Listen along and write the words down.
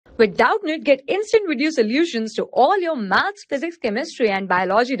With Doubtnut, get instant video solutions to all your maths, physics, chemistry, and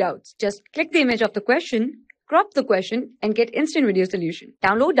biology doubts. Just click the image of the question, crop the question, and get instant video solution.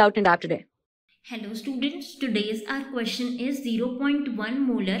 Download Doubtnut app today. Hello students, today's our question is 0.1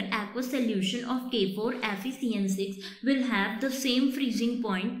 molar aqueous solution of K4 FeCN6 will have the same freezing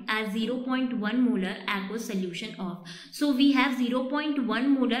point as 0.1 molar aqueous solution of. So we have 0.1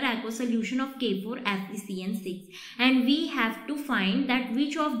 molar aqueous solution of K4 FeCN6 and we have to find that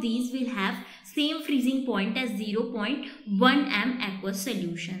which of these will have same freezing point as 0.1 m aqueous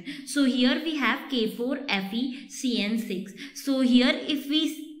solution. So here we have K4 FeCN6. So here if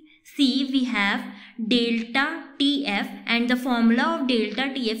we see, we have delta TF and the formula of delta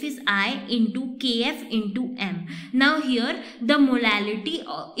TF is I into KF into M. Now here the molality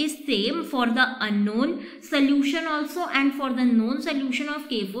is same for the unknown solution also and for the known solution of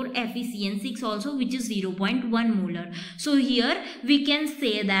K4 FeCN6 also, which is 0.1 molar. So here we can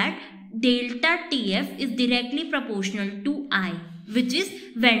say that delta TF is directly proportional to I, which is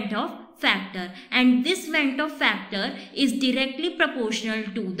Van't Hoff factor, and this Van't Hoff factor is directly proportional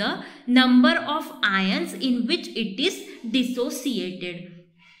to the number of ions in which it is dissociated.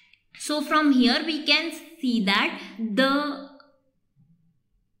 So from here we can see that the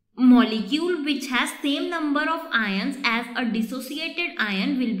molecule which has same number of ions as a dissociated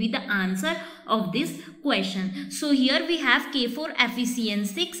ion will be the answer of this question. So here we have K4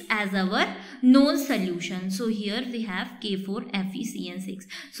 FeCN6 as our known solution. So here we have K4 FeCN6.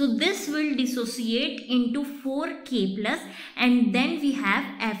 So this will dissociate into 4K plus and then we have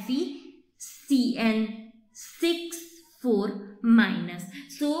FeCN6 4 minus.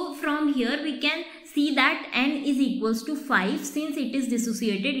 So from here we can see that N is equals to 5 since it is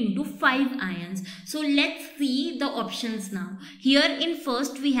dissociated into 5 ions. So let's see the options now. Here in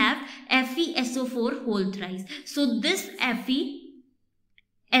first we have FeSO4 whole thrice. So this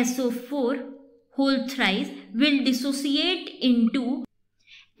FeSO4 whole thrice will dissociate into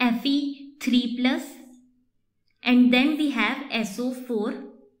Fe3 plus and then we have SO4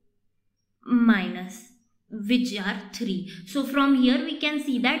 minus, which are 3. So from here we can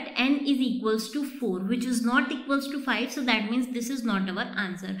see that N is equals to 4, which is not equals to 5. So that means this is not our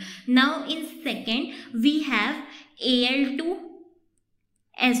answer. Now in second we have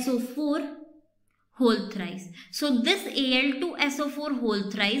Al2SO4 whole thrice. So this Al2SO4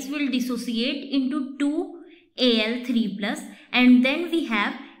 whole thrice will dissociate into 2 Al3 plus and then we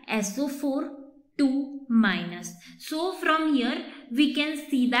have SO4 2 minus. So from here we can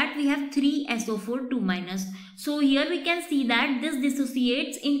see that we have 3 SO4 2 minus. So here we can see that this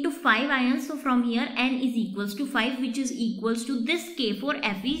dissociates into 5 ions. So from here N is equals to 5, which is equals to this K4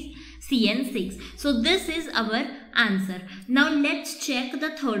 FeCN6. So this is our answer. Now let's check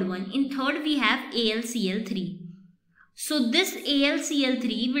the third one. In third we have AlCl3. So this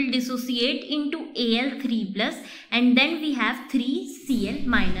AlCl3 will dissociate into Al3 plus and then we have 3Cl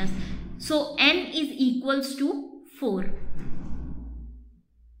minus. So N is equals to 4.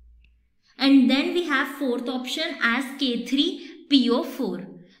 And then we have fourth option as K3PO4.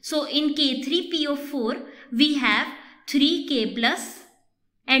 So in K3PO4 we have 3K plus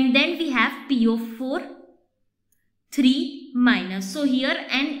and then we have PO4 3 minus. So here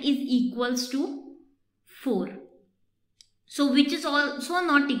N is equals to 4. So which is also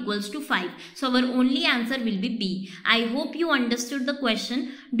not equals to 5. So our only answer will be B. I hope you understood the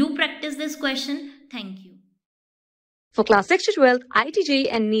question. Do practice this question. Thank you. For class 6 to 12, IIT JEE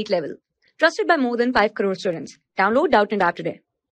and NEET level. Trusted by more than 5 crore students. Download Doubtnut app today.